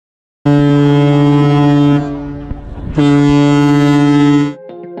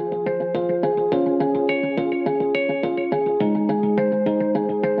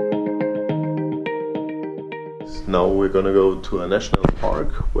gonna go to a national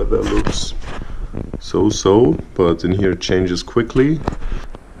park. Weather looks so-so, but in here it changes quickly.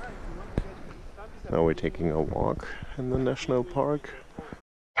 Now we're taking a walk in the national park.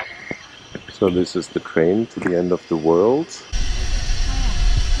 So this is the train to the end of the world.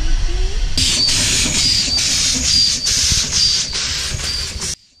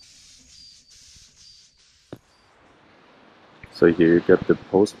 So here you get the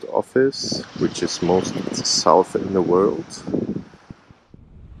post office, which is most south in the world.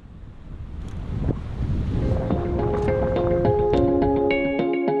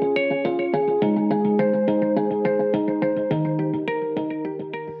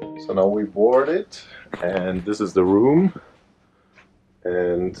 So now we board it, and this is the room,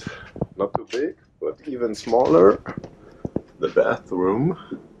 and not too big, but even smaller, the bathroom.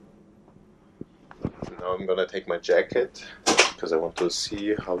 Now I'm gonna take my jacket because I want to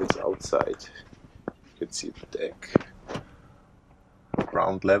see how it's outside. You can see the deck,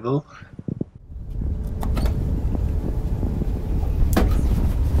 ground level.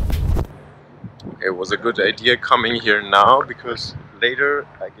 It was a good idea coming here now because later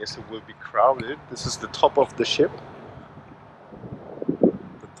I guess it will be crowded. This is the top of the ship,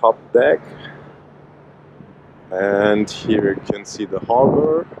 the top deck, and here you can see the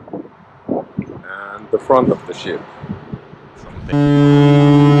harbor and the front of the ship.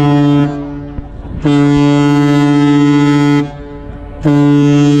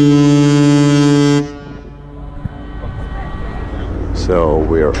 So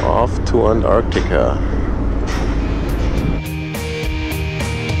we're off to Antarctica.